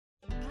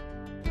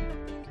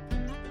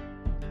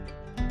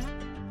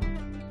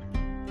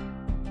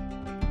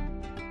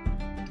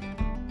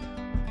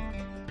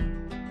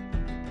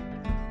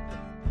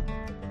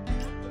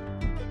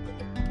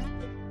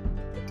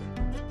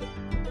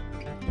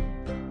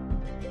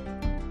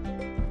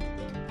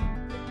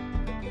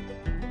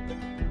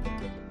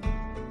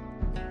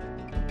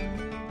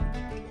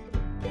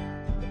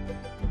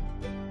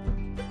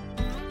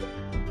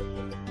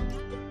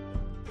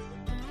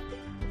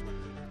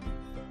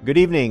Good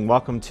evening.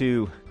 Welcome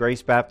to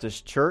Grace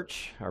Baptist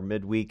Church, our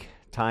midweek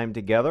time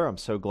together. I'm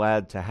so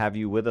glad to have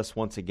you with us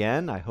once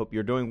again. I hope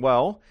you're doing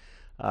well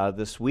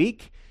this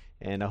week,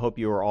 and I hope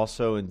you are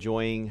also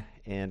enjoying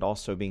and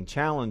also being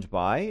challenged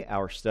by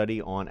our study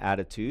on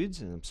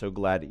attitudes. And I'm so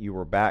glad that you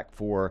were back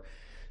for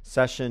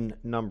session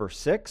number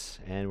 6,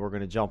 and we're going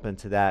to jump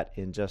into that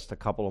in just a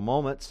couple of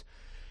moments.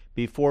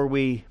 Before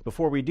we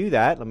do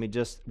that, let me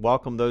just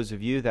welcome those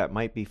of you that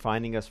might be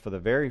finding us for the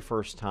very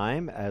first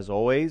time. As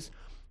always,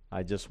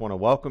 I just want to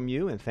welcome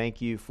you and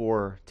thank you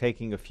for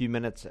taking a few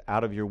minutes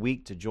out of your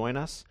week to join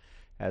us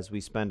as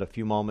we spend a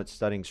few moments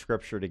studying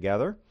Scripture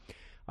together.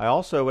 I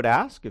also would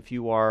ask if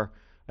you are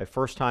a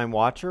first-time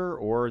watcher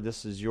or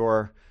this is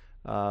your,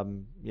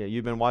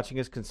 you've been watching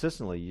us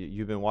consistently,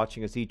 you've been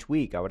watching us each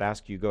week, I would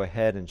ask you go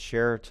ahead and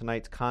share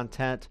tonight's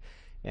content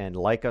and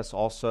like us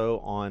also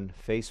on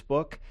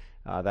Facebook.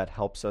 That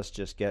helps us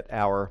just get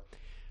our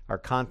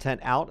content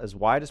out as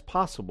wide as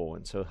possible,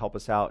 and so help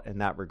us out in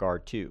that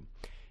regard too.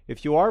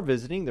 If you are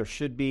visiting, there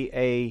should be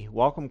a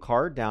welcome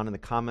card down in the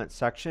comment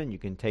section. You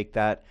can take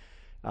that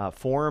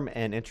form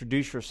and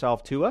introduce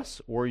yourself to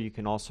us, or you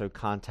can also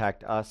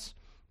contact us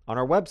on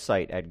our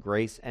website at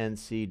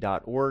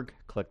gracenc.org.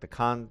 Click the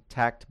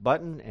contact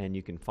button and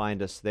you can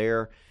find us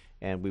there,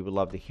 and we would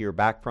love to hear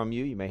back from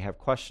you. You may have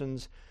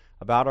questions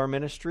about our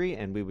ministry,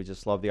 and we would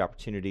just love the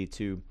opportunity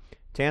to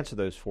answer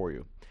those for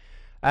you.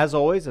 As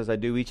always, as I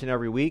do each and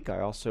every week,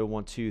 I also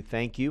want to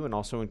thank you and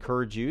also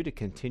encourage you to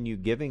continue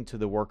giving to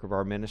the work of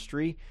our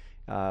ministry.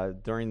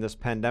 During this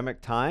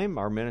pandemic time,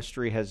 our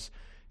ministry has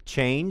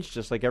changed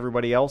just like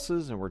everybody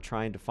else's, and we're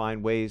trying to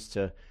find ways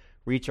to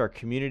reach our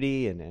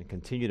community and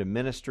continue to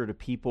minister to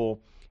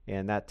people,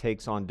 and that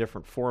takes on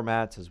different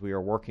formats as we are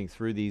working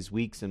through these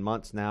weeks and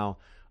months now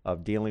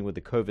of dealing with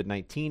the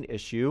COVID-19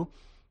 issue.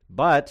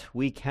 But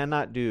we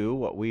cannot do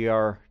what we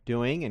are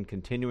doing and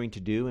continuing to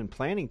do and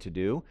planning to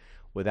do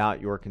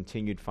without your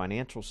continued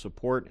financial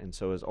support. And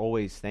so as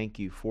always, thank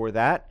you for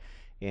that.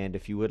 And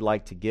if you would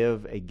like to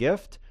give a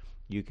gift,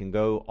 you can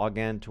go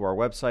again to our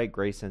website,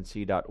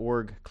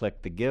 gracenc.org,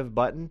 click the give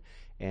button,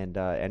 and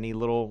any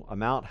little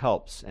amount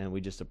helps, and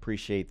we just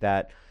appreciate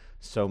that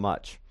so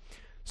much.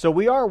 So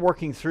we are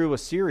working through a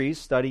series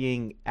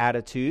studying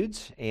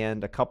attitudes,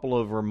 and a couple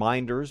of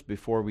reminders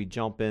before we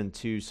jump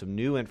into some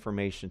new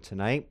information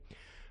tonight.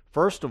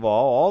 First of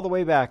all the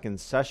way back in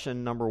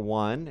session number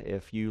 1,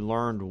 if you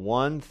learned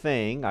one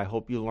thing, I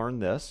hope you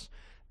learned this,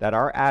 that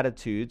our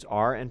attitudes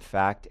are in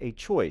fact a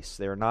choice.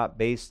 They're not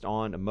based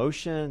on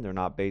emotion, they're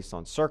not based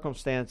on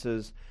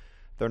circumstances,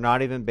 they're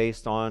not even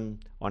based on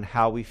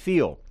how we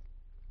feel.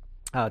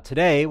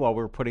 Today, while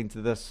we're putting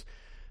to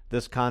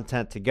this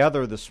content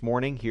together this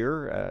morning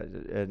here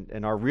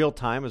in our real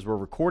time as we're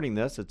recording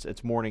this,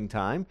 it's morning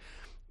time,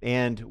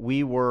 and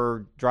I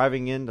was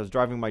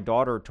driving my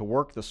daughter to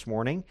work this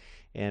morning.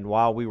 And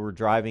while we were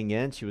driving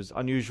in, she was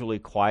unusually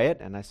quiet,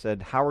 and I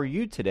said, "How are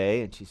you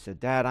today?" And she said,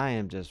 "Dad, I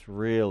am just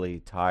really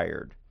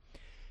tired."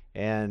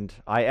 And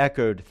I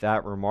echoed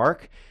that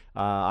remark.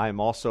 I'm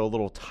also a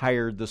little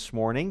tired this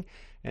morning,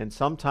 and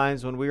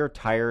sometimes when we are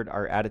tired,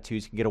 our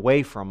attitudes can get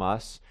away from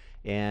us,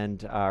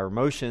 and our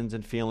emotions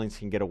and feelings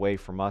can get away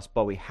from us,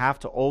 but we have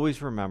to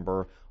always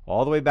remember,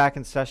 all the way back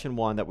in session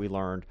 1 that we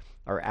learned,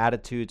 our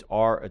attitudes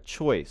are a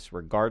choice.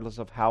 Regardless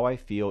of how I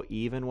feel,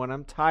 even when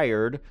I'm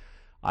tired,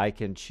 I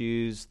can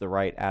choose the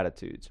right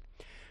attitudes.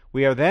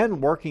 We are then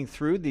working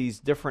through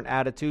these different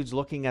attitudes,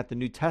 looking at the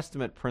New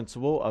Testament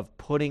principle of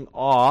putting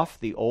off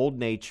the old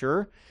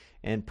nature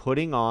and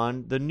putting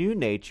on the new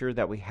nature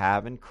that we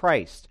have in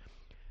Christ.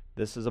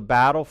 This is a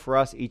battle for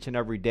us each and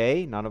every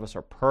day. None of us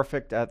are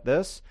perfect at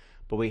this,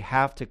 but we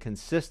have to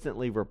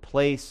consistently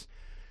replace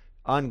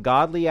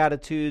ungodly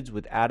attitudes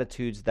with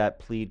attitudes that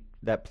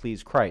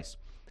please Christ.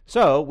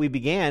 So we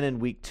began in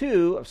week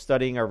 2 of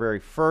studying our very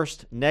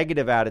first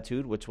negative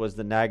attitude, which was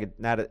the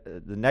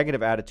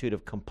negative attitude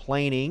of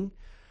complaining.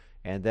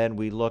 And then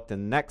we looked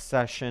in the next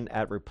session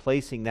at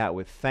replacing that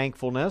with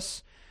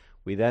thankfulness.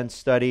 We then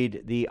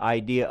studied the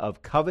idea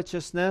of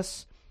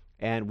covetousness,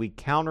 and we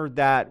countered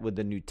that with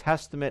the New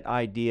Testament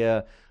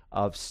idea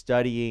of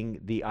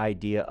studying the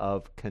idea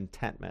of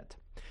contentment.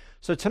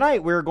 So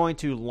tonight we're going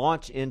to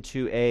launch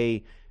into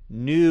a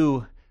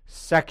new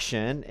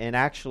section, and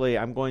actually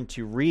I'm going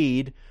to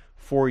read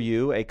for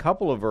you a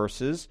couple of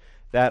verses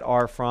that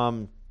are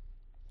from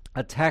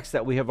a text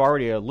that we have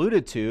already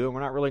alluded to, and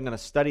we're not really going to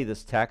study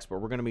this text, but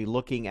we're going to be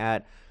looking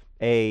at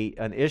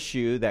an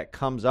issue that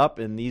comes up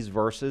in these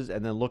verses,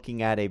 and then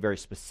looking at a very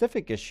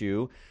specific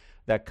issue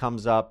that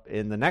comes up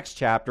in the next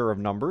chapter of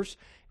Numbers,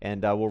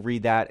 and we'll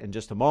read that in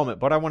just a moment.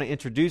 But I want to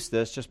introduce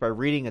this just by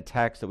reading a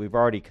text that we've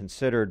already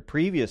considered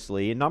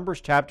previously. In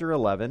Numbers chapter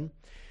 11,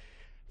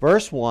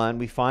 verse 1,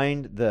 we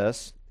find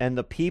this: "And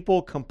the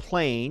people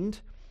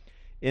complained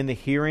in the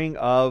hearing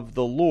of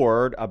the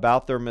Lord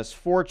about their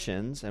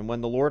misfortunes, and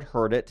when the Lord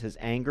heard it, his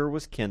anger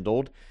was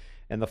kindled,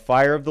 and the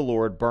fire of the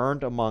Lord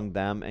burned among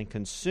them and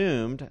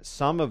consumed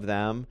some of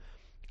them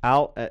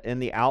out in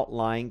the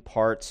outlying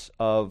parts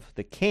of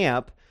the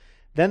camp.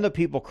 Then the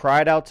people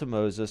cried out to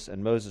Moses,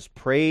 and Moses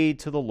prayed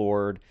to the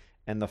Lord,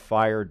 and the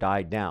fire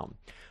died down.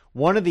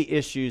 One of the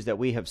issues that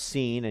we have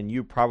seen, and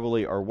you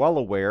probably are well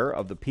aware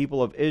of the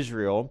people of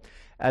Israel,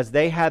 as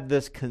they had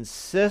this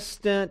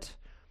consistent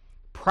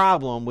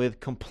problem with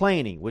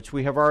complaining, which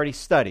we have already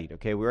studied.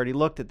 Okay, we already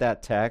looked at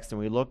that text, and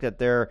we looked at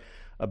their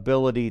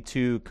ability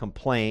to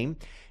complain.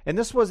 And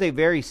this was a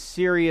very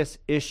serious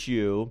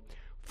issue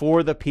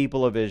for the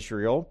people of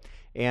Israel,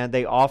 and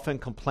they often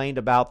complained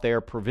about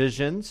their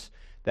provisions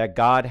that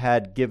God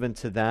had given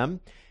to them.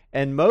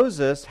 And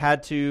Moses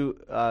had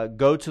to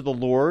go to the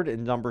Lord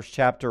in Numbers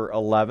chapter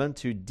 11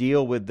 to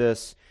deal with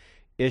this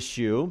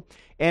issue.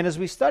 And as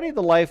we study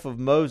the life of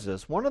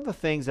Moses, one of the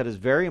things that is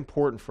very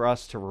important for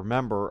us to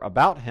remember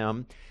about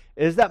him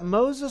is that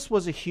Moses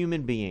was a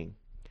human being.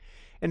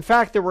 In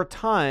fact, there were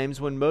times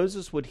when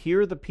Moses would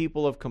hear the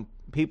people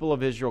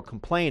of Israel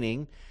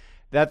complaining,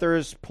 that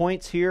there's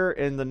points here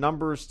in the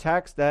Numbers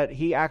text that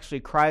he actually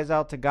cries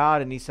out to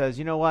God and he says,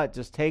 you know what,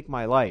 just take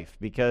my life,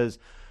 because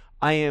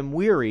I am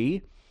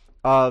weary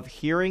of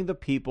hearing the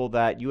people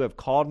that you have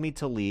called me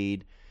to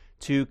lead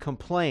to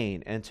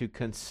complain and to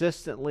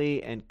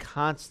consistently and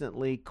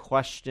constantly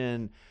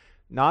question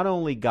not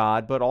only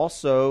God, but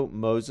also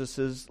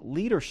Moses'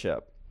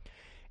 leadership.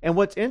 And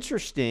what's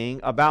interesting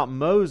about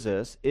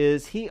Moses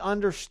is he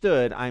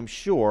understood, I'm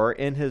sure,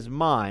 in his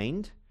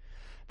mind,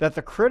 that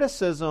the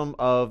criticism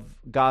of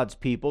God's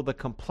people, the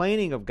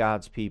complaining of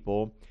God's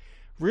people,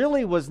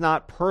 really was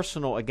not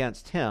personal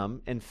against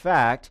him. In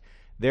fact,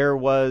 there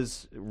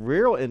was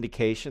real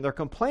indication their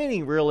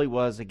complaining really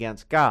was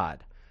against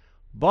God.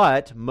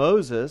 But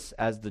Moses,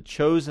 as the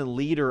chosen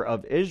leader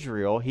of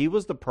Israel, he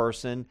was the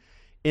person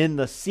in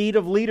the seat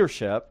of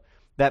leadership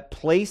that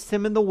placed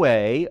him in the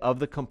way of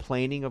the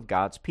complaining of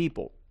God's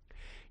people.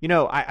 You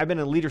know, I've been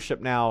in leadership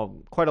now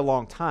quite a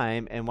long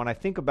time, and when I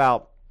think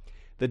about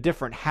the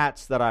different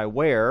hats that I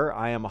wear,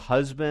 I am a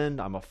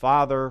husband, I'm a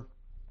father,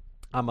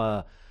 I'm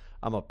a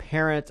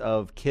parent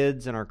of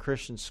kids in our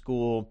Christian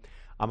school,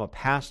 I'm a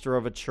pastor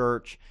of a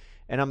church,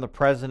 and I'm the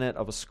president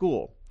of a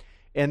school.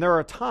 And there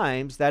are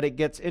times that it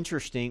gets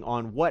interesting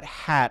on what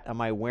hat am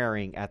I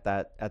wearing at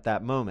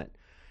that moment.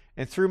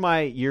 And through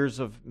my years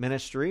of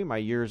ministry, my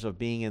years of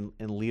being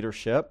in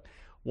leadership,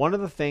 one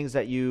of the things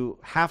that you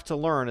have to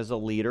learn as a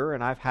leader,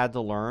 and I've had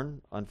to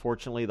learn,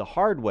 unfortunately, the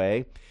hard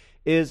way,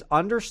 is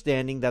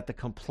understanding that the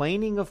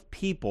complaining of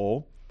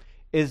people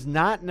is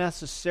not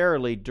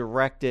necessarily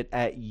directed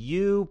at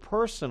you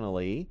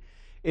personally.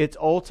 It's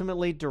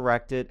ultimately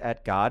directed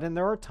at God. And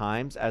there are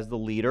times as the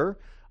leader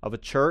of a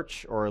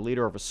church or a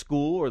leader of a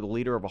school or the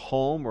leader of a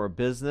home or a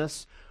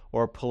business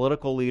or a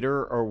political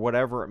leader or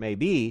whatever it may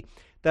be,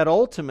 that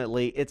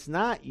ultimately it's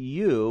not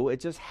you.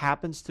 It just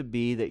happens to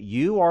be that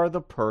you are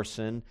the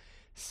person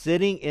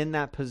sitting in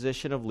that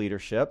position of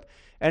leadership.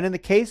 And in the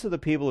case of the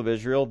people of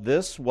Israel,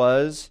 this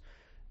was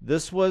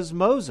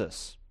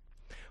Moses.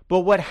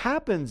 But what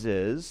happens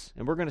is,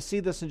 and we're going to see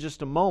this in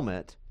just a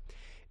moment,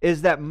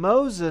 is that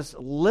Moses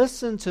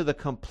listened to the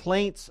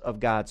complaints of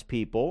God's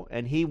people,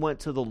 and he went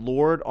to the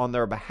Lord on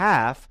their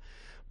behalf.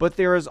 But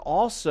there is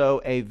also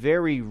a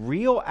very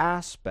real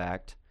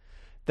aspect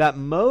that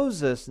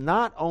Moses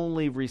not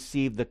only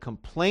received the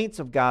complaints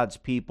of God's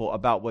people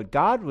about what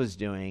God was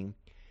doing,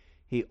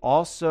 he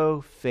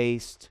also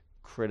faced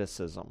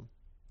criticism.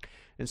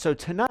 And so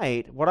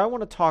tonight, what I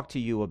want to talk to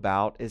you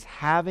about is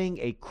having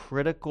a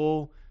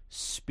critical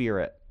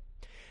spirit.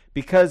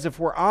 Because if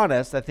we're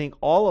honest, I think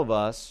all of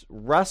us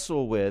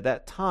wrestle with,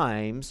 at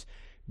times,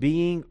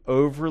 being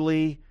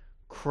overly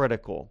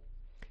critical.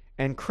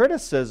 And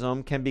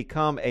criticism can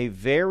become a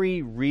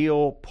very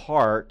real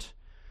part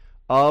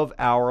of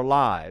our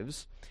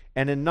lives.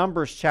 And in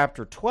Numbers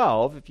chapter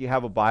 12, if you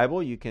have a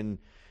Bible, you can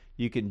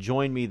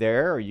join me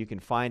there, or you can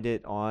find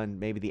it on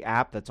maybe the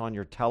app that's on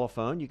your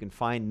telephone. You can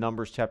find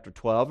Numbers chapter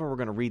 12, and we're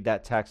going to read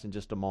that text in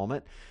just a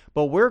moment.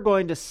 But we're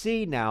going to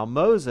see now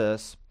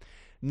Moses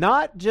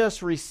not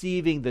just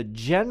receiving the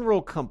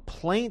general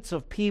complaints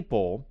of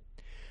people,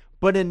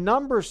 but in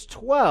Numbers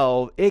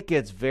 12, it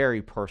gets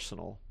very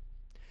personal.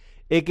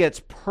 It gets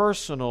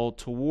personal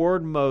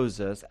toward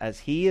Moses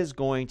as he is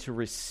going to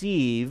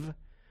receive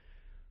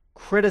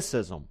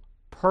criticism,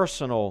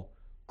 personal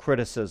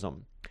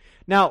criticism.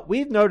 Now,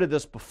 we've noted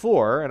this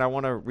before, and I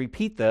want to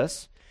repeat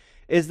this,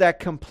 is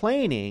that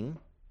complaining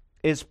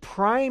is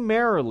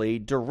primarily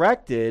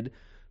directed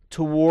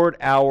toward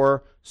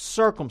our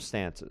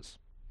circumstances.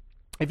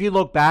 If you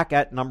look back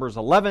at Numbers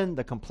 11,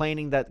 the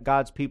complaining that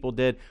God's people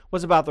did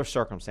was about their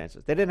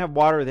circumstances. They didn't have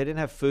water, they didn't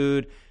have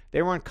food,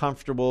 they were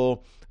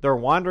uncomfortable, they're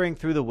wandering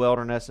through the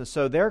wilderness, and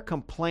so their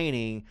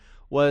complaining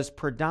was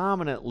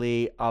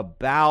predominantly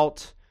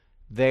about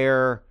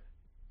their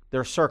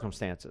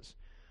circumstances.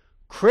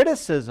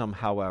 Criticism,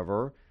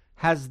 however,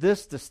 has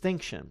this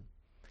distinction.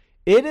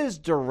 It is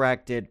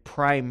directed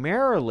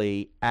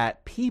primarily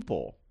at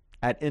people,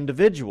 at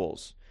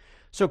individuals.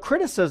 So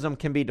criticism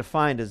can be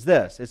defined as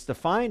this. It's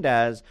defined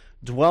as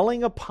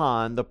dwelling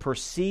upon the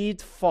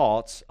perceived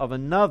faults of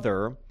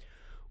another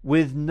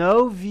with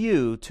no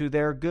view to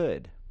their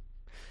good.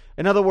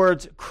 In other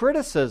words,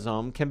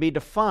 criticism can be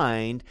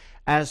defined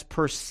as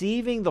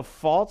perceiving the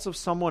faults of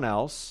someone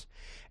else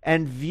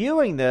and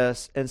viewing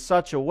this in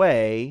such a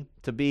way,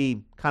 to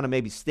be kind of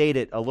maybe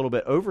stated a little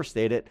bit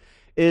overstated,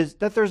 is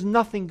that there's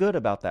nothing good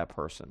about that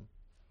person.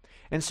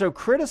 And so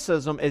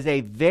criticism is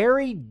a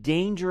very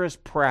dangerous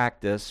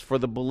practice for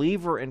the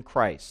believer in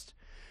Christ.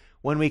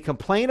 When we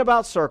complain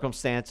about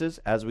circumstances,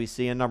 as we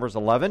see in Numbers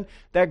 11,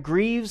 that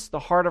grieves the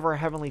heart of our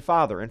Heavenly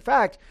Father. In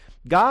fact,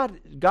 God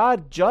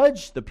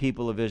judged the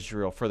people of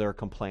Israel for their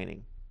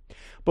complaining.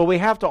 But we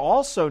have to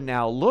also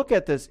now look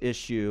at this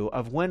issue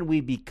of when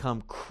we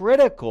become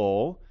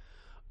critical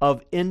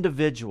of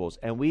individuals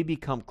and we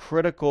become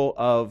critical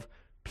of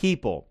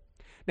people.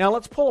 Now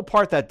let's pull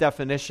apart that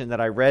definition that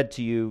I read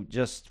to you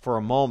just for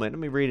a moment. Let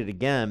me read it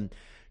again.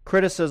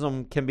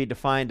 Criticism can be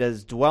defined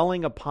as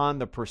dwelling upon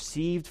the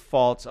perceived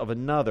faults of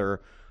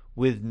another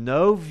with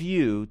no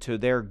view to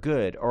their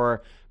good,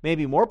 or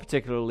maybe more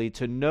particularly,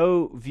 to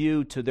no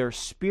view to their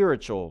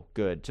spiritual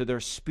good, to their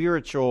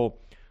spiritual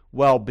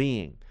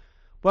well-being.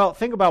 Well,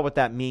 think about what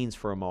that means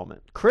for a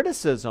moment.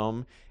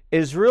 Criticism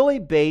is really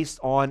based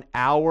on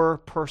our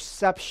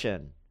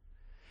perception.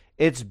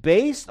 It's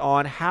based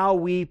on how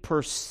we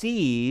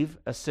perceive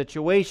a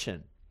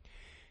situation.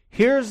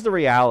 Here's the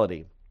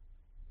reality.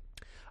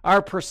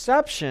 Our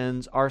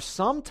perceptions are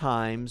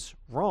sometimes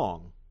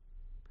wrong.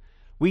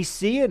 We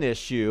see an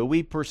issue,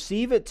 we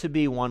perceive it to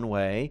be one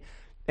way,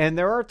 and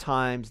there are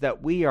times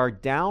that we are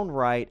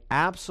downright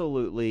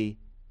absolutely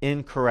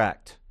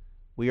incorrect.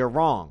 We are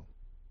wrong.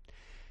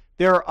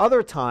 There are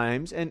other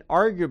times, and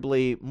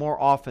arguably more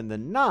often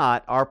than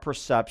not, our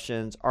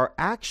perceptions are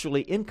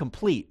actually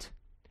incomplete.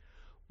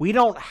 We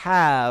don't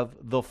have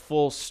the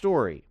full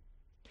story.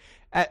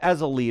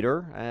 As a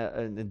leader,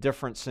 in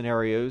different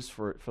scenarios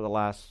for the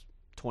last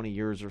 20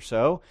 years or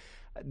so,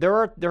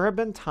 there have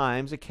been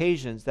times,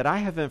 occasions, that I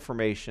have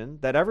information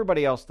that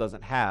everybody else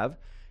doesn't have,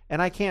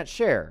 and I can't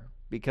share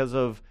because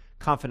of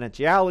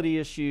confidentiality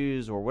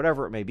issues or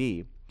whatever it may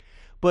be.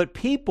 But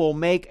people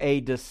make a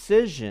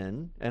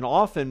decision and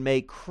often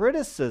make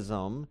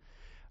criticism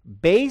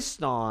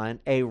based on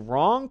a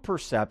wrong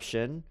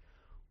perception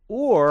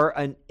or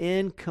an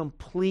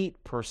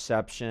incomplete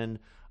perception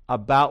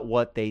about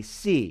what they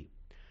see.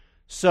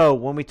 So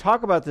when we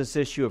talk about this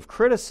issue of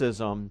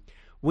criticism,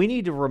 we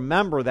need to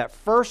remember that,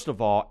 first of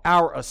all,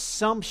 our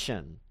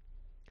assumption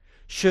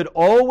should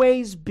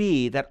always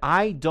be that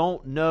I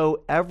don't know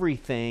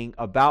everything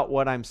about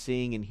what I'm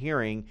seeing and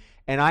hearing,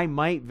 and I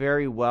might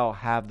very well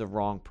have the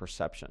wrong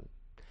perception.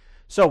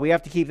 So we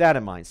have to keep that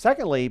in mind.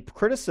 Secondly,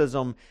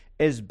 criticism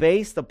is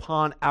based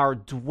upon our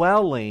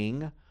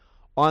dwelling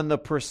on the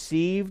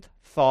perceived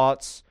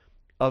thoughts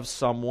of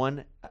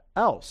someone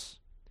else.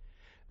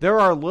 There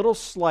are little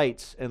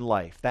slights in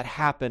life that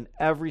happen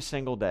every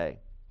single day.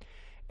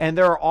 And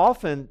there are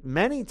often,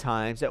 many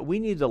times, that we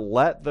need to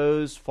let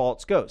those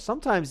faults go.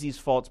 Sometimes these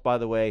faults, by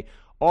the way,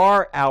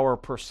 are our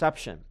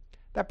perception.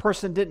 That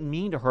person didn't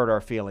mean to hurt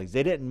our feelings.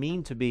 They didn't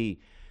mean to be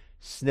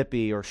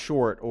snippy or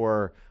short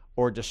or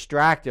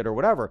distracted or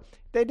whatever.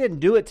 They didn't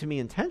do it to me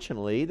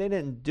intentionally. They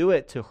didn't do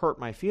it to hurt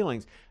my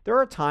feelings. There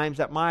are times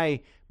that my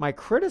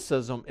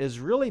criticism is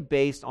really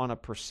based on a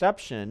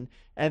perception,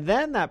 and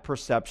then that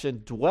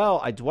perception,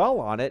 I dwell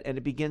on it, and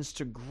it begins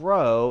to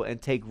grow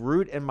and take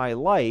root in my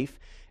life,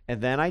 and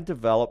then I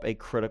develop a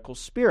critical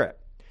spirit.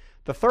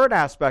 The third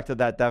aspect of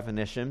that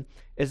definition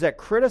is that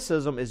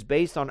criticism is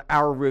based on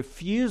our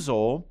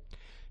refusal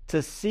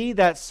to see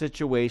that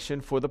situation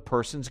for the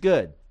person's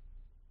good.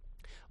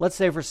 Let's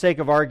say, for sake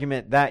of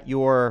argument, that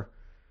your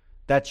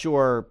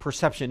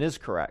perception is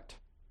correct,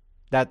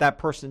 that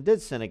person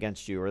did sin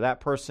against you, or that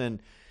person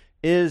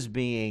is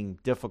being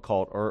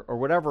difficult, or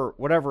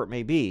whatever it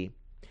may be.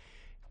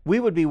 We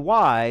would be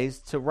wise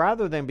to,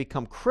 rather than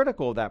become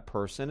critical of that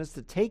person, is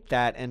to take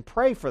that and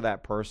pray for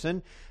that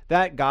person,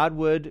 that God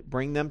would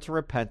bring them to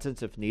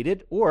repentance if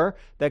needed, or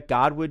that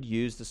God would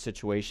use the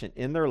situation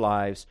in their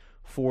lives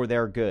for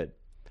their good.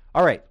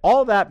 All right,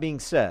 all that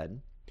being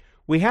said,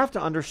 we have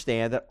to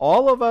understand that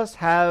all of us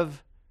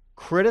have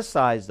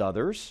criticized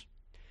others,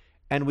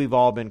 and we've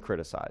all been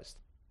criticized.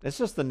 It's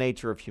just the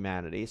nature of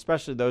humanity,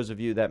 especially those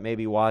of you that may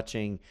be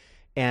watching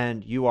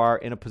and you are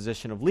in a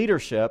position of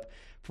leadership.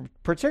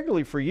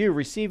 Particularly for you,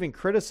 receiving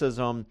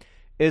criticism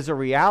is a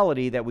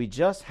reality that we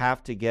just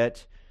have to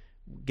get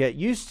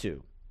used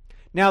to.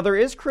 Now, there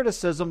is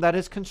criticism that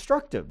is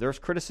constructive. There's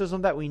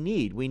criticism that we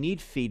need. We need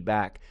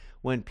feedback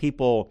when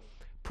people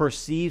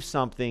perceive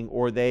something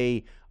or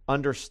they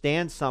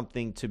understand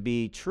something to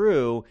be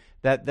true,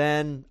 that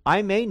then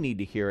I may need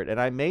to hear it, and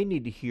I may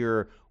need to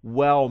hear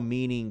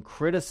well-meaning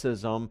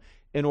criticism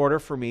in order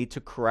for me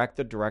to correct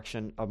the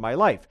direction of my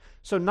life.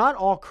 So not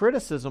all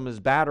criticism is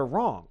bad or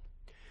wrong.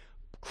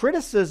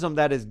 Criticism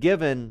that is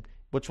given,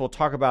 which we'll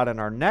talk about in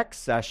our next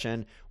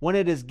session, when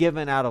it is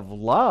given out of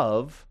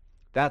love,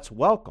 that's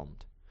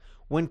welcomed.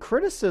 When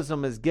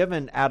criticism is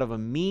given out of a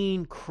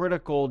mean,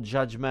 critical,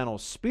 judgmental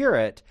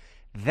spirit,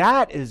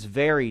 that is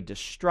very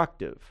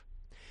destructive.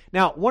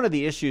 Now, one of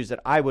the issues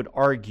that I would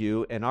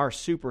argue in our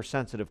super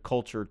sensitive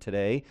culture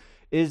today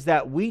is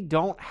that we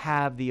don't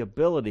have the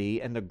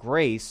ability and the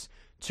grace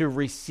to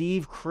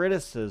receive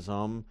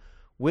criticism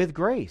with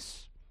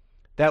grace.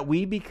 That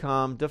we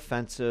become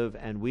defensive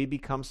and we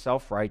become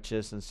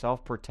self-righteous and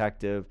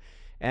self-protective,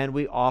 and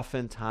we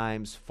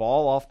oftentimes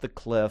fall off the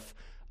cliff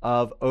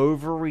of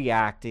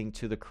overreacting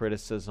to the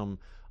criticism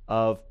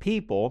of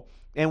people.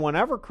 And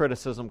whenever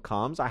criticism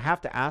comes, I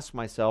have to ask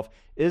myself,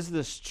 is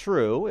this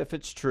true? If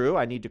it's true,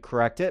 I need to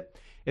correct it.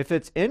 If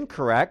it's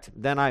incorrect,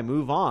 then I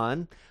move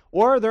on.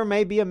 Or there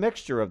may be a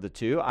mixture of the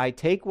two. I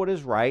take what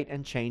is right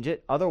and change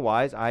it.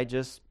 Otherwise, I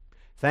just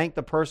thank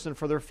the person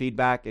for their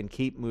feedback and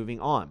keep moving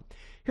on.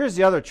 Here's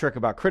the other trick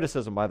about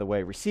criticism, by the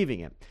way,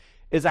 receiving it,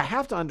 is I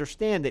have to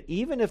understand that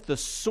even if the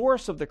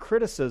source of the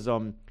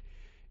criticism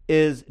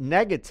is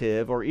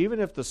negative, or even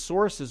if the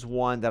source is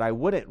one that I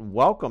wouldn't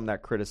welcome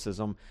that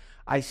criticism,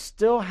 I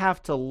still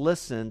have to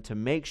listen to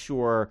make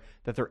sure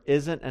that there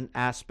isn't an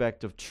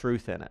aspect of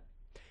truth in it.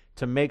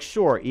 To make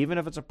sure, even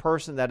if it's a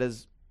person that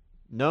is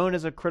known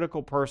as a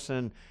critical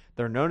person,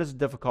 they're known as a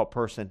difficult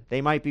person,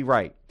 they might be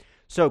right.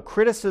 So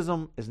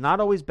criticism is not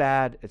always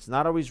bad, it's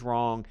not always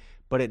wrong,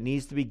 but it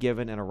needs to be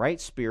given in a right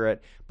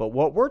spirit. But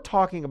what we're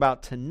talking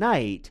about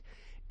tonight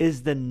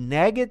is the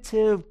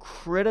negative,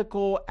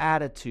 critical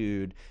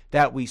attitude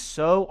that we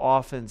so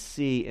often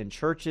see in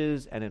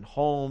churches and in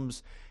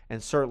homes,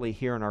 and certainly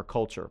here in our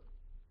culture.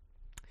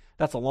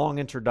 That's a long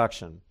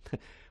introduction.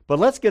 But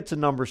let's get to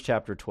Numbers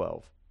chapter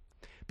 12.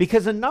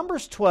 Because in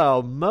Numbers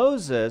 12,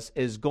 Moses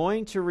is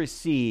going to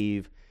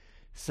receive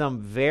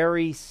some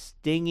very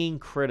stinging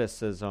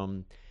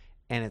criticism,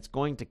 and it's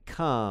going to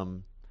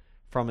come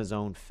from his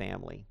own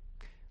family.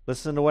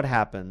 Listen to what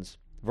happens.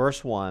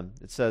 Verse 1,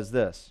 it says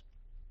this: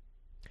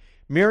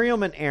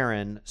 Miriam and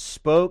Aaron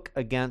spoke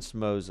against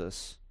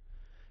Moses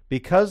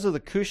because of the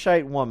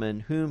Cushite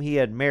woman whom he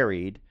had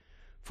married,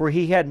 for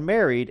he had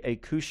married a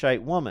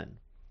Cushite woman.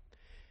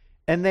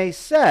 And they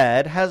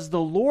said, has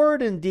the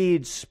Lord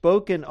indeed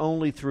spoken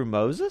only through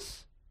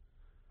Moses?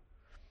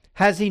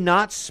 Has he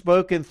not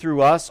spoken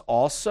through us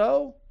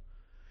also?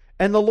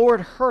 And the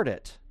Lord heard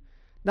it.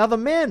 Now the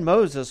man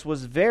Moses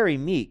was very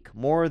meek,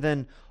 more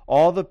than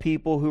all the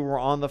people who were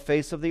on the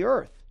face of the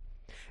earth.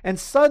 And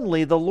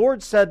suddenly the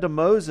Lord said to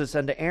Moses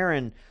and to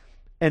Aaron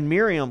and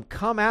Miriam,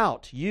 come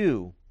out,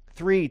 you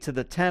three, to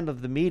the tent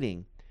of the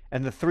meeting.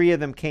 And the three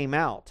of them came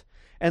out.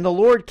 And the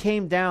Lord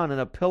came down in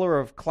a pillar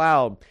of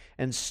cloud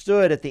and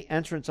stood at the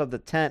entrance of the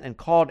tent and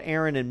called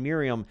Aaron and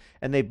Miriam,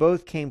 and they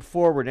both came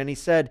forward. And he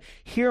said,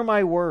 hear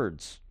my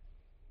words.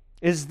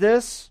 If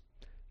there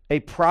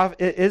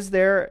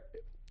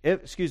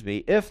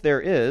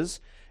is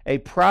a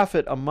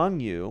prophet among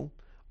you,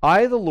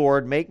 I, the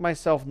Lord, make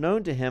myself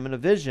known to him in a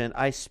vision.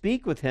 I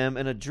speak with him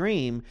in a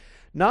dream.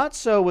 Not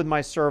so with my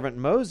servant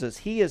Moses.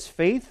 He is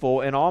faithful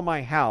in all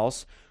my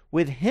house.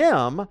 With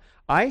him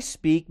I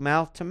speak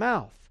mouth to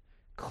mouth,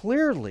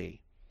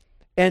 clearly,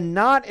 and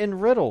not in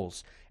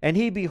riddles. And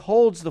he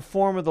beholds the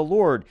form of the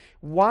Lord.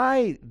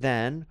 Why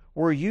then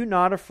were you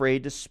not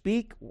afraid to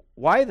speak?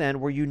 Why then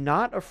were you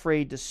not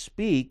afraid to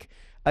speak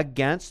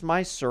against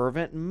my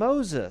servant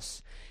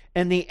Moses?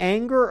 And the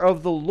anger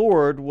of the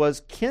Lord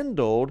was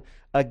kindled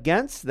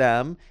against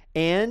them,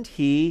 and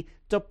he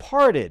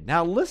departed.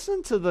 Now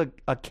listen to the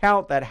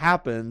account that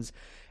happens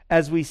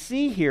as we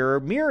see here.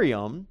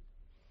 Miriam,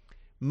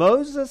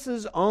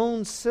 Moses'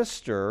 own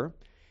sister,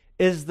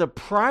 is the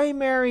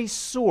primary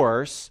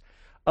source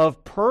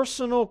of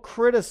personal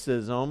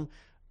criticism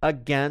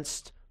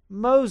against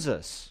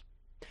Moses.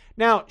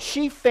 Now,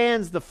 she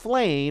fans the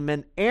flame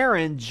and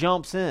Aaron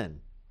jumps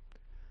in.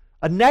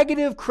 A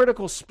negative,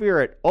 critical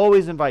spirit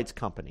always invites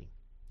company,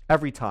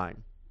 every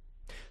time.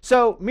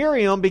 So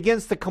Miriam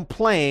begins to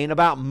complain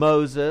about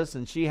Moses,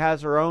 and she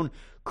has her own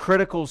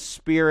critical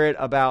spirit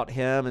about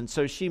him, and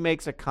so she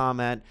makes a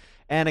comment.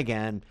 And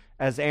again,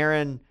 as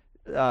Aaron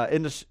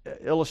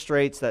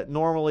illustrates, that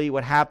normally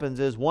what happens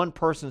is one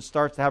person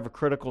starts to have a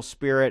critical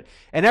spirit,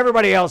 and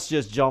everybody else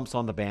just jumps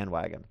on the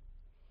bandwagon.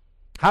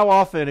 How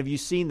often have you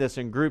seen this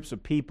in groups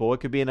of people? It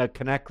could be in a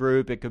connect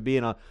group, it could be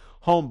in a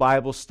home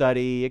Bible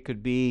study, it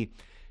could be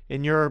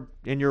in your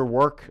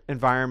work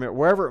environment,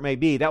 wherever it may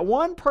be, that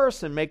one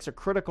person makes a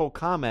critical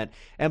comment,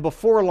 and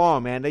before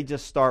long, man, they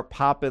just start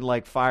popping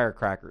like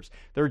firecrackers.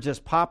 They're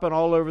just popping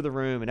all over the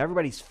room, and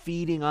everybody's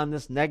feeding on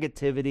this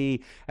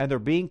negativity, and they're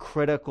being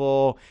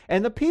critical.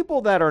 And the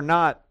people that are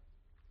not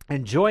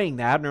enjoying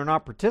that and are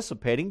not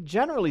participating,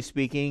 generally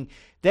speaking,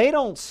 they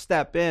don't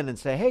step in and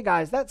say, hey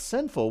guys, that's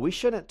sinful. We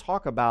shouldn't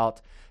talk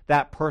about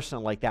that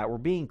person like that. We're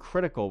being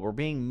critical. We're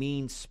being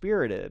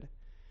mean-spirited.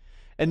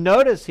 And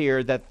notice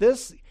here that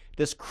this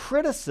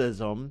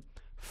criticism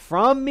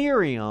from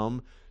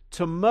Miriam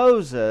to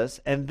Moses,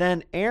 and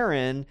then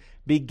Aaron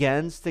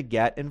begins to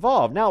get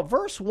involved. Now,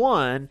 verse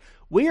 1,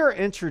 we are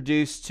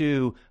introduced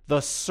to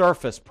the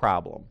surface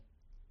problem.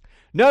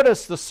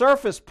 Notice the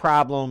surface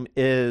problem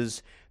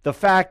is the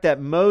fact that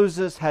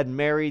Moses had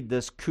married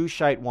this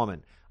Cushite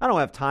woman. I don't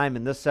have time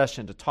in this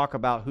session to talk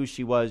about who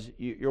she was.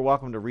 You're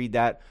welcome to read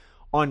that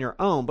on your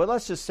own. But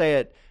let's just say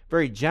it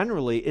very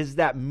generally, is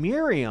that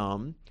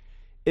Miriam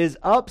is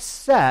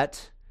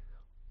upset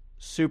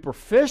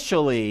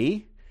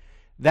superficially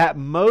that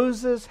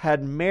Moses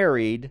had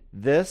married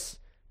this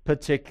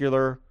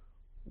particular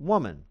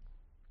woman.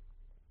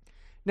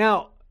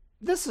 Now,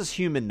 this is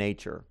human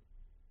nature.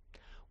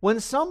 When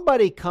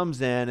somebody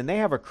comes in and they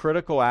have a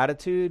critical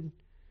attitude,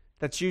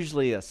 that's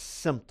usually a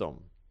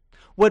symptom.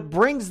 What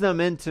brings them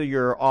into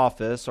your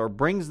office or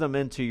brings them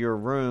into your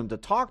room to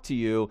talk to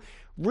you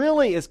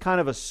really is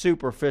kind of a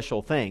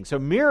superficial thing. So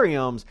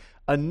Miriam's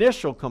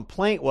initial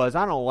complaint was,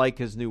 I don't like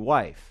his new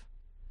wife.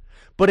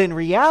 But in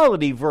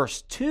reality,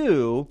 verse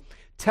 2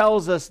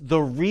 tells us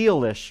the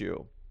real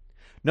issue.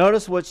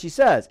 Notice what she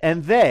says.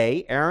 And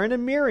they, Aaron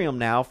and Miriam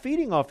now,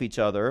 feeding off each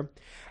other,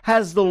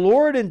 has the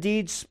Lord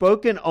indeed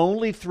spoken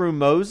only through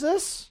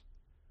Moses?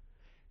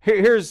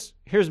 Here's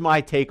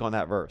my take on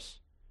that verse.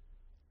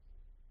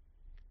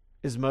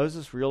 Is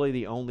Moses really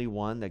the only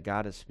one that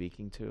God is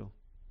speaking to?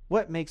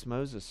 What makes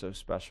Moses so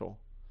special?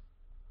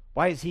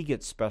 Why does he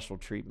get special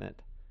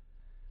treatment?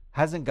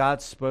 Hasn't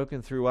God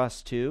spoken through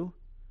us too?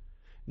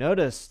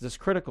 Notice this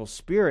critical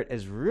spirit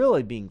is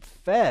really being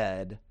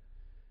fed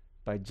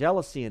by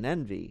jealousy and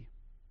envy.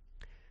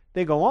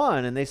 They go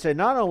on and they say,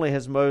 not only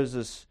is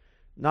Moses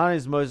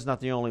not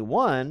the only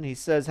one, he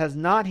says, has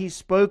not he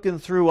spoken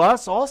through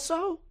us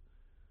also?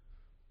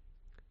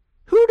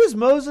 Who does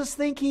Moses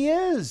think he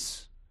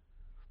is?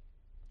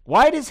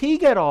 Why does he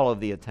get all of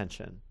the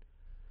attention?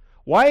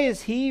 Why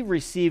is he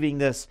receiving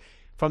this,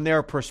 from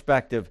their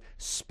perspective,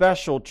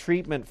 special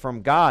treatment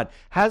from God?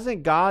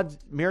 Hasn't God,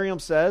 Miriam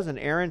says, and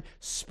Aaron,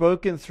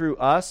 spoken through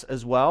us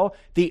as well?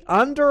 The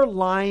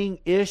underlying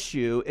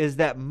issue is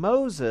that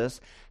Moses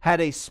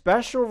had a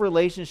special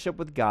relationship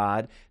with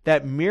God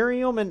that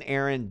Miriam and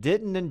Aaron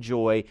didn't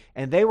enjoy,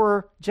 and they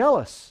were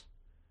jealous.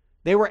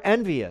 They were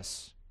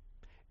envious.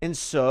 And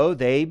so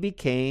they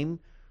became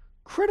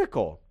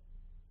critical.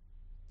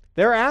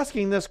 They're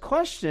asking this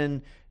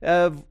question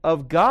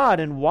of God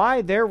and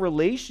why their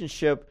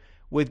relationship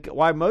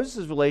why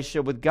Moses'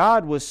 relationship with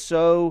God was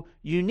so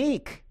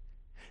unique.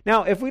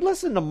 Now, if we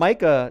listen to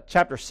Micah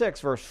chapter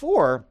 6, verse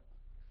 4,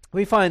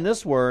 we find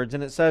this words,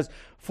 and it says,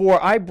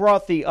 For I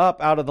brought thee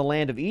up out of the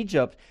land of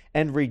Egypt,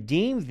 and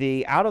redeemed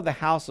thee out of the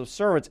house of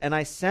servants, and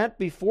I sent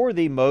before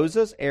thee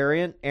Moses,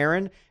 Aaron,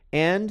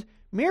 and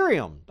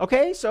Miriam.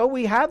 Okay, so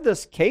we have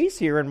this case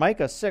here in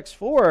Micah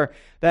 6:4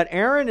 that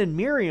Aaron and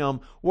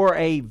Miriam were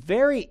a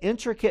very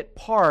intricate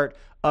part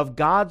of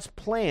God's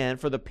plan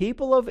for the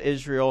people of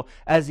Israel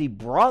as he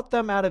brought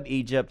them out of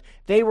Egypt.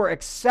 They were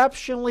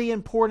exceptionally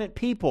important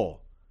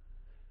people.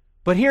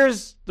 But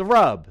here's the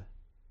rub.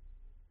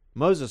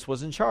 Moses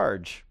was in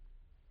charge.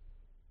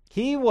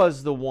 He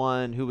was the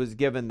one who was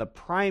given the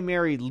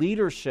primary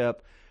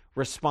leadership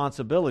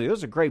responsibility.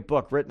 There's a great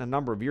book written a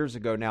number of years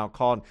ago now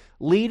called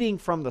Leading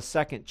from the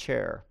Second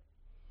Chair.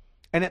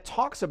 And it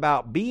talks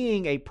about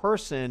being a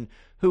person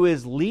who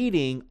is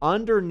leading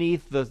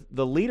underneath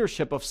the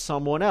leadership of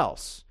someone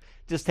else.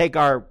 Just take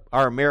our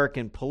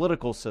American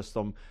political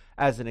system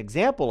as an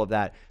example of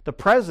that. The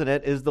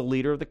president is the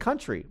leader of the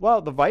country.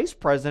 Well, the vice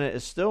president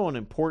is still an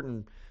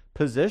important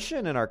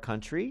position in our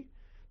country.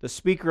 The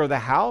Speaker of the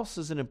House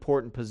is an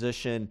important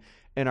position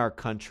in our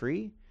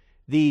country.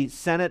 The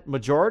Senate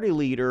Majority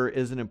Leader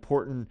is an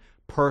important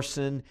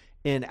person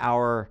in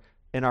our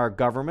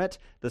government.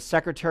 The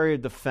Secretary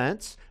of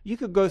Defense. You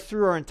could go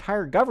through our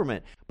entire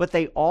government, but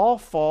they all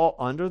fall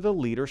under the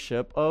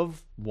leadership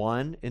of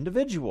one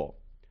individual.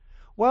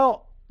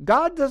 Well,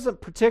 God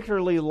doesn't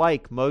particularly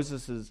like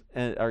Miriam's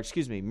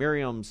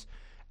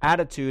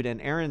attitude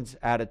and Aaron's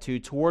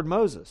attitude toward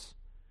Moses,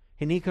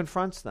 and he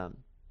confronts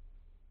them.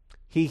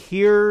 He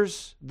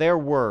hears their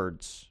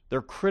words,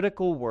 their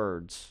critical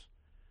words,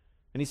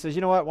 and he says,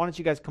 you know what, why don't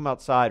you guys come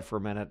outside for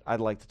a minute? I'd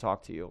like to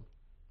talk to you.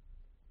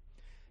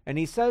 And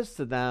he says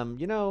to them,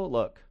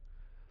 look,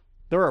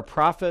 there are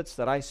prophets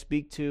that I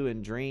speak to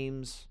in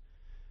dreams.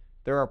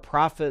 There are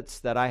prophets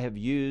that I have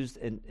used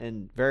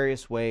in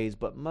various ways,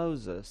 but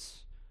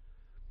Moses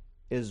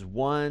is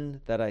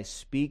one that I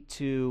speak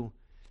to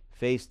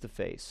face to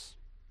face.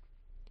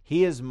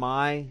 He is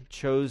my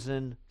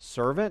chosen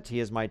servant.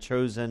 He is my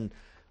chosen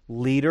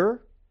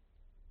leader.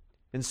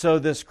 And so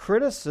this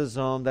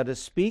criticism that is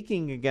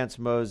speaking against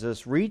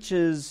Moses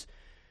reaches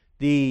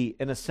in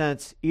a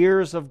sense,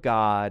 ears of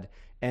God,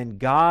 and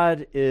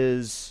God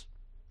is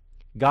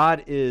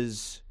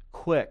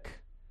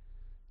quick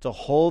to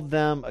hold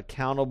them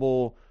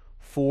accountable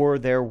for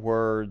their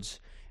words.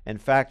 In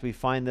fact, we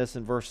find this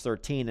in verse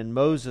 13. And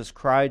Moses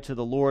cried to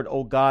the Lord,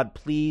 O God,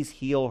 please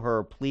heal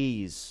her,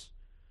 please.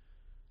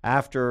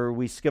 After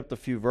we skipped a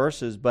few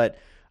verses, but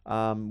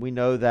we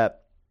know that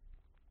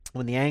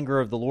when the anger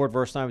of the Lord,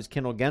 verse 9, was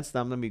kindled against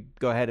them, let me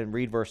go ahead and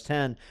read verse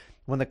 10.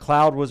 When the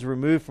cloud was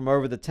removed from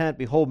over the tent,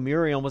 behold,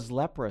 Miriam was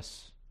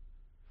leprous.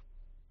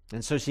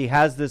 And so she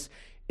has this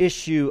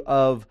issue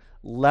of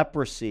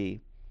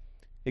leprosy.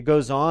 It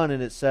goes on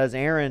and it says,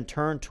 Aaron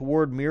turned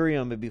toward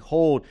Miriam, and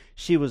behold,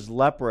 she was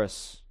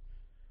leprous.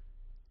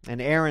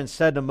 And Aaron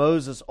said to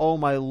Moses, O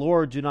my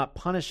Lord, do not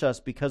punish us,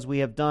 because we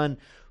have done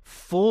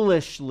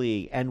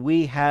foolishly, and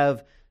we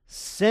have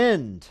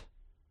sinned.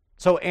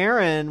 So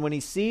Aaron, when he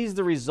sees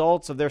the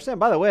results of their sin,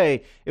 by the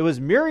way, it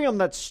was Miriam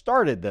that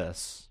started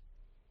this.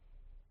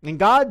 And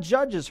God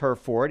judges her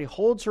for it. He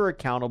holds her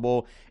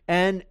accountable.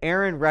 And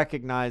Aaron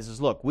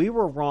recognizes, look, we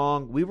were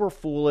wrong. We were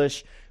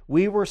foolish.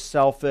 We were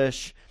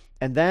selfish.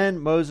 And then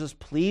Moses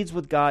pleads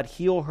with God,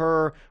 heal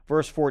her.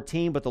 Verse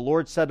 14, but the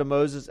Lord said to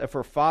Moses, if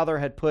her father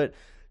had put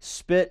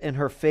spit in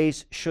her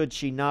face, should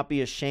she not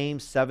be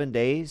ashamed 7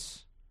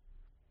 days?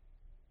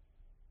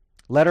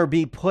 Let her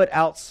be put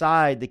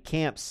outside the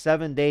camp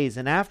 7 days,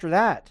 and after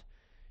that,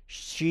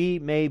 she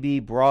may be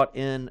brought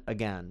in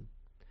again.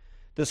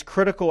 This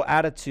critical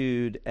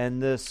attitude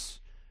and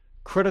this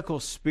critical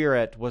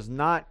spirit was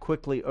not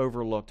quickly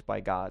overlooked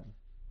by God.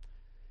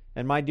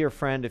 And my dear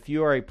friend, if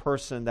you are a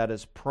person that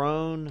is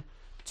prone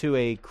to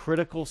a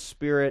critical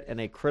spirit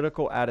and a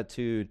critical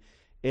attitude,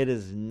 it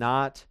is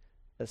not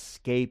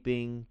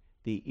escaping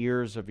the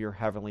ears of your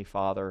Heavenly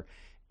Father.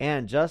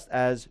 And just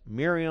as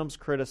Miriam's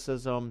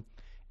criticism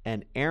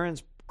and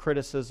Aaron's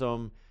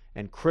criticism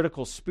and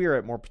critical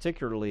spirit, more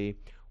particularly,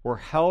 were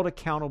held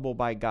accountable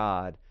by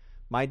God,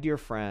 my dear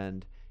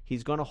friend,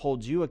 He's going to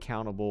hold you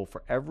accountable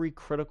for every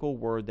critical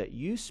word that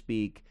you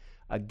speak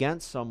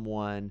against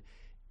someone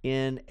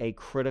in a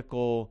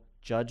critical,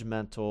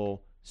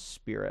 judgmental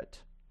spirit.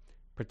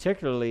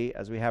 Particularly,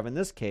 as we have in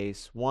this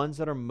case, ones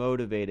that are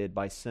motivated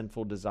by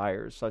sinful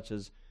desires, such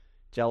as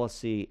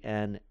jealousy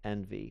and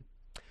envy.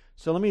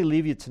 So let me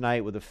leave you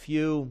tonight with a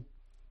few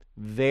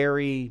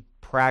very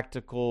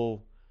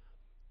practical,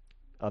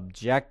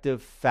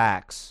 objective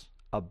facts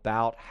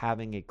about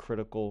having a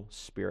critical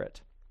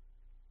spirit.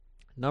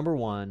 Number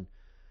one,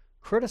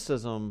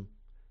 criticism,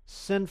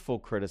 sinful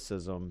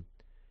criticism,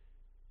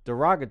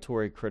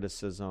 derogatory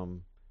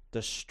criticism,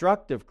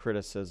 destructive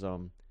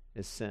criticism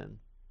is sin.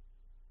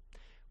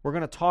 We're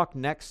going to talk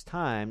next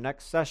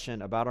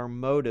session, about our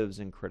motives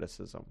in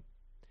criticism.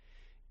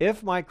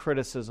 If my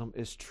criticism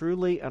is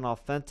truly and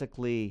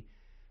authentically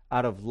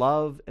out of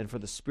love and for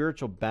the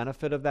spiritual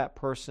benefit of that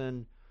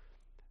person,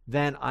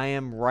 then I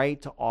am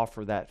right to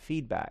offer that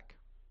feedback.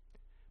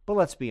 But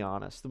let's be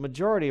honest, the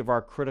majority of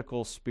our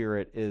critical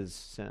spirit is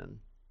sin.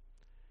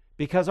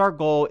 Because our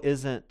goal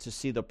isn't to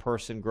see the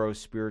person grow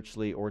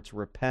spiritually or to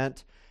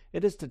repent,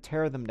 it is to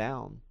tear them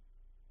down.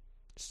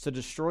 It's to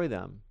destroy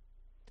them.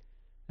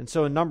 And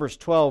so in Numbers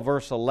 12,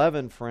 verse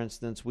 11, for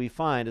instance, we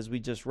find, as we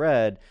just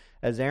read,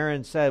 as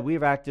Aaron said, we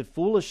have acted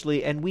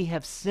foolishly and we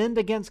have sinned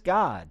against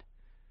God.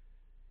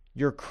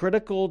 Your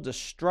critical,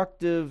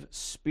 destructive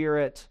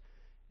spirit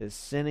is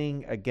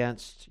sinning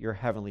against your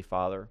Heavenly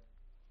Father.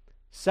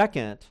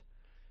 Second,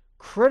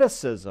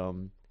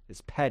 criticism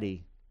is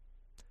petty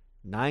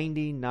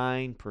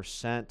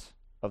 99%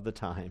 of the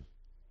time.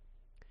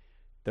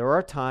 There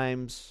are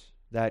times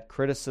that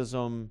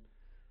criticism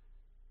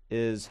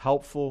is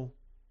helpful.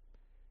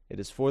 It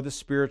is for the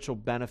spiritual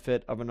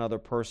benefit of another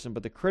person.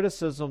 But the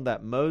criticism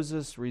that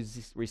Moses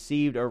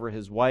received over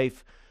his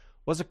wife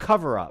was a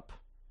cover-up.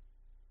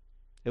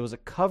 It was a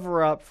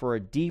cover-up for a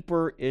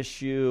deeper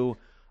issue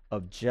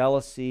of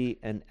jealousy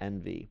and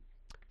envy.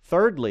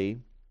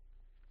 Thirdly,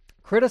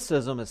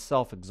 criticism is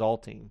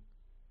self-exalting.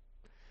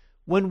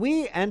 When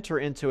we enter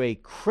into a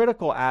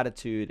critical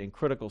attitude and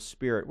critical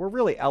spirit, we're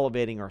really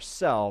elevating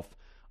ourselves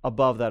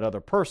above that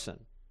other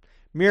person.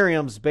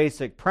 Miriam's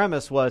basic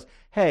premise was,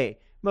 hey,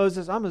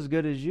 Moses, I'm as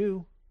good as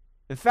you.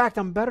 In fact,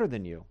 I'm better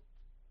than you.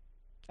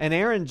 And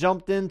Aaron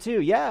jumped in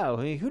too. Yeah,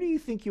 who do you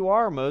think you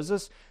are,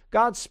 Moses?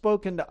 God's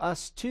spoken to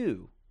us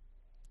too.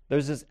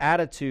 There's this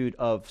attitude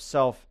of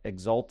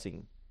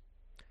self-exalting.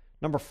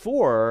 Number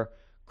 4,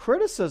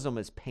 criticism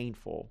is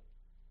painful.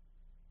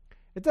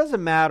 It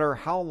doesn't matter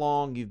how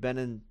long you've been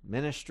in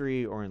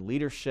ministry or in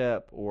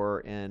leadership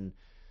or in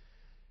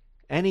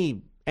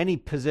any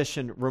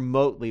position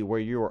remotely where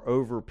you are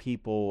over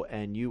people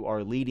and you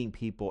are leading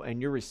people and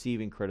you're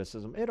receiving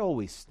criticism. It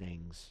always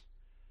stings.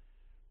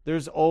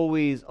 There's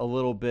always a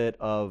little bit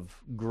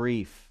of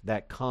grief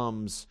that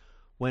comes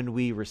when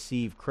we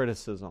receive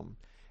criticism.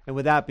 And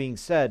with that being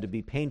said, to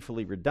be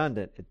painfully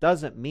redundant, it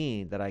doesn't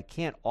mean that I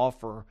can't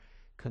offer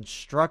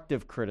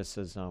constructive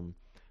criticism,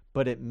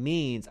 but it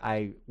means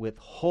I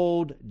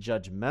withhold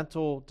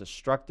judgmental,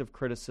 destructive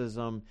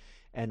criticism.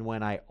 And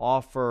when I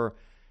offer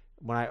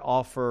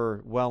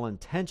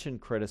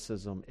well-intentioned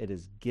criticism, it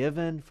is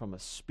given from a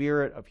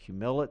spirit of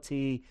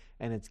humility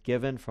and it's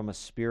given from a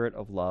spirit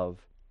of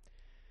love.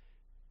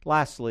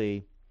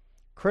 Lastly,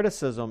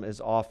 criticism is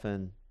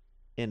often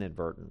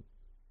inadvertent.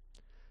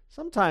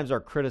 Sometimes our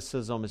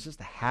criticism is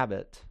just a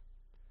habit.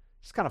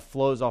 It just kind of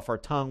flows off our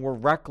tongue. We're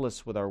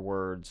reckless with our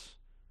words.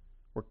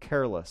 We're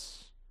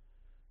careless.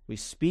 We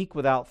speak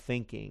without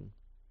thinking.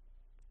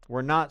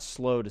 We're not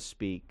slow to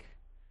speak.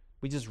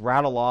 We just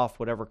rattle off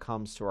whatever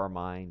comes to our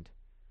mind.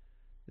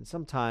 And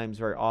sometimes,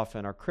 very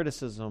often, our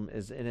criticism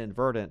is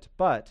inadvertent,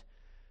 but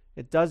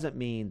it doesn't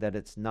mean that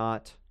it's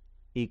not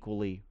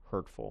equally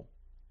hurtful.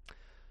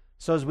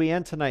 So as we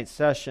end tonight's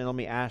session, let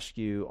me ask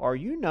you, are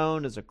you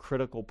known as a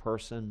critical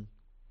person?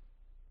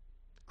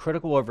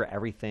 Critical over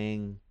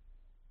everything,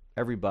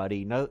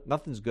 everybody.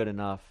 Nothing's good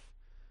enough.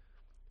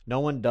 No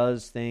one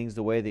does things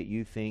the way that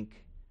you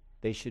think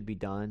they should be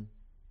done?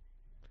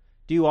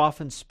 Do you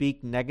often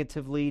speak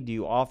negatively? Do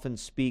you often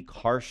speak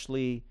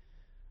harshly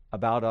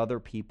about other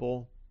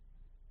people?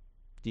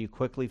 Do you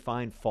quickly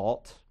find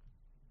fault?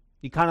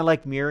 You kind of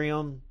like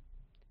Miriam.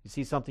 You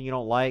see something you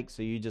don't like,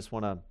 so you just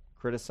want to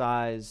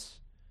criticize,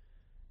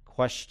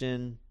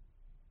 question.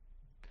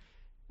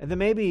 And then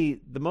maybe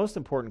the most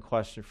important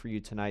question for you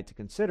tonight to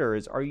consider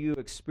is, are you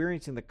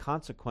experiencing the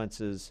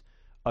consequences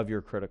of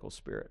your critical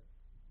spirit?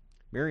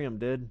 Miriam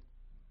did.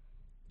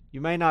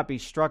 You may not be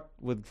struck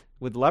with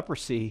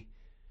leprosy,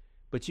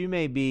 but you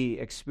may be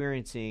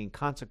experiencing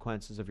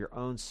consequences of your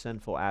own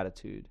sinful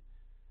attitude.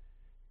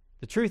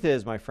 The truth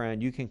is, my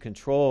friend, you can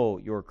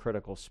control your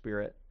critical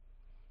spirit.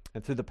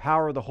 And through the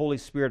power of the Holy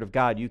Spirit of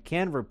God, you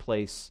can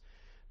replace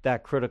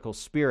that critical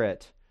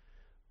spirit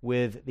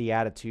with the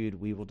attitude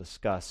we will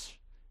discuss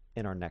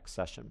in our next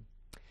session.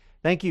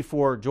 Thank you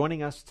for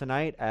joining us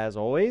tonight. As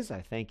always, I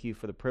thank you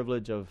for the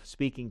privilege of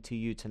speaking to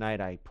you tonight.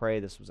 I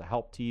pray this was a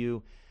help to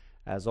you.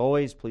 As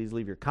always, please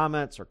leave your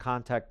comments or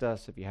contact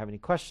us if you have any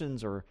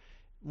questions or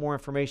more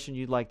information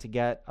you'd like to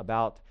get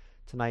about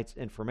tonight's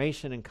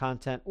information and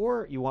content,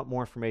 or you want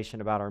more information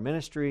about our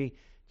ministry.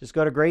 Just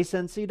go to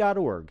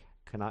gracenc.org.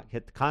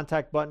 Hit the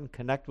contact button,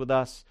 connect with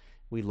us.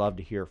 We'd love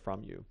to hear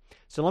from you.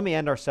 So let me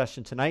end our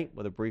session tonight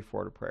with a brief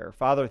word of prayer.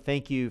 Father,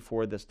 thank you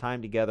for this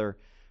time together.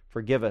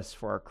 Forgive us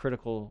for our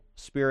critical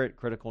spirit,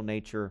 critical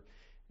nature.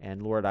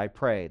 And Lord, I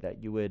pray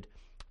that you would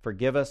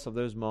forgive us of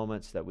those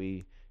moments that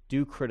we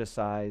do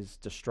criticize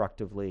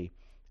destructively.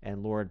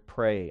 And Lord,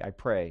 I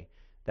pray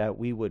that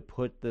we would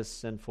put this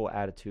sinful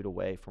attitude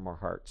away from our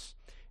hearts.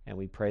 And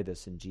we pray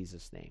this in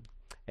Jesus' name.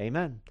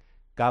 Amen.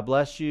 God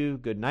bless you.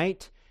 Good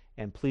night.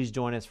 And please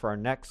join us for our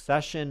next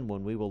session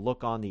when we will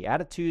look on the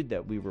attitude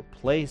that we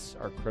replace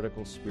our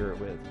critical spirit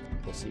with.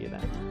 We'll see you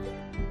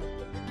then.